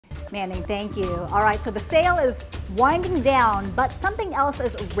Manning, thank you. All right, so the sale is winding down, but something else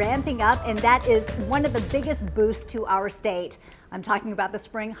is ramping up, and that is one of the biggest boosts to our state. I'm talking about the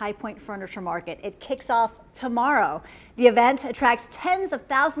Spring High Point Furniture Market. It kicks off tomorrow. The event attracts tens of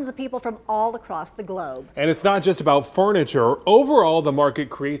thousands of people from all across the globe. And it's not just about furniture. Overall, the market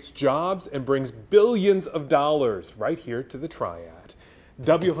creates jobs and brings billions of dollars right here to the Triad.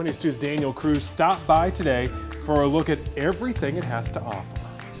 WFMY News 2's Daniel Cruz stopped by today for a look at everything it has to offer.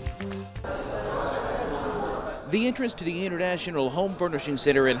 The entrance to the International Home Furnishing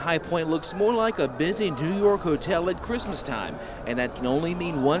Center in High Point looks more like a busy New York hotel at Christmas time, and that can only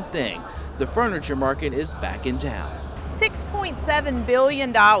mean one thing: the furniture market is back in town. $6.7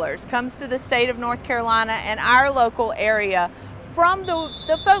 billion comes to the state of North Carolina and our local area from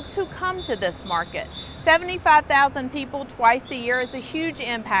the folks who come to this market. 75,000 people twice a year is a huge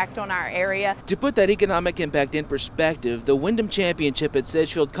impact on our area. To put that economic impact in perspective, the Wyndham Championship at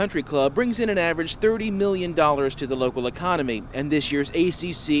Sedgefield Country Club brings in an average $30 million to the local economy, and this year's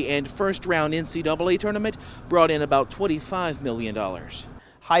ACC and first round NCAA tournament brought in about $25 million.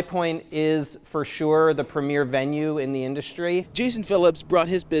 High Point is for sure the premier venue in the industry. Jason Phillips brought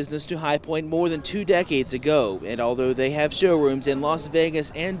his business to High Point more than 2 decades ago, and although they have showrooms in Las Vegas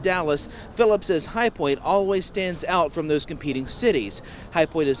and Dallas, Phillips says High Point always stands out from those competing cities. High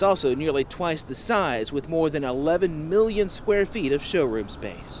Point is also nearly twice the size, with more than 11 million square feet of showroom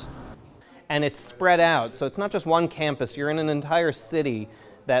space. And it's spread out, so it's not just one campus, you're in an entire city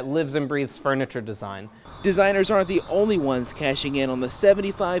that lives and breathes furniture design. Designers aren't the only ones cashing in on the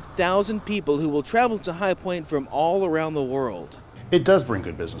 75,000 people who will travel to High Point from all around the world. It does bring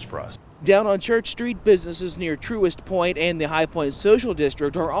good business for us. Down on Church Street, businesses near Truist Point and the High Point Social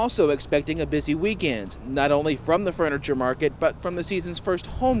District are also expecting a busy weekend, not only from the furniture market, but from the season's first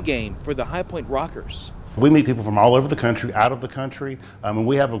home game for the High Point Rockers. We meet people from all over the country, out of the country, and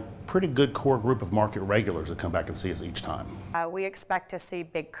we have a pretty good core group of market regulars that come back and see us each time. We expect to see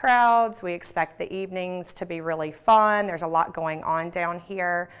big crowds. We expect the evenings to be really fun. There's a lot going on down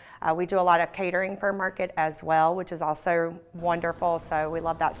here. We do a lot of catering for market as well, which is also wonderful, so we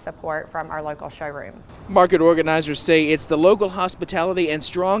love that support from our local showrooms. Market organizers say it's the local hospitality and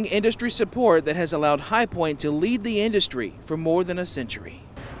strong industry support that has allowed High Point to lead the industry for more than a century.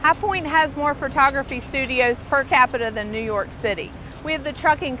 High Point has more photography studios per capita than New York City. We have the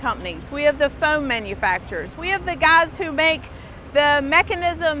trucking companies, we have the foam manufacturers, we have the guys who make the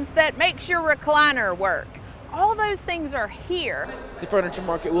mechanisms that makes your recliner work. All those things are here. The furniture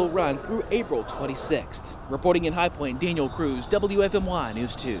market will run through April 26th. Reporting in High Point, Daniel Cruz, WFMY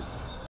News 2.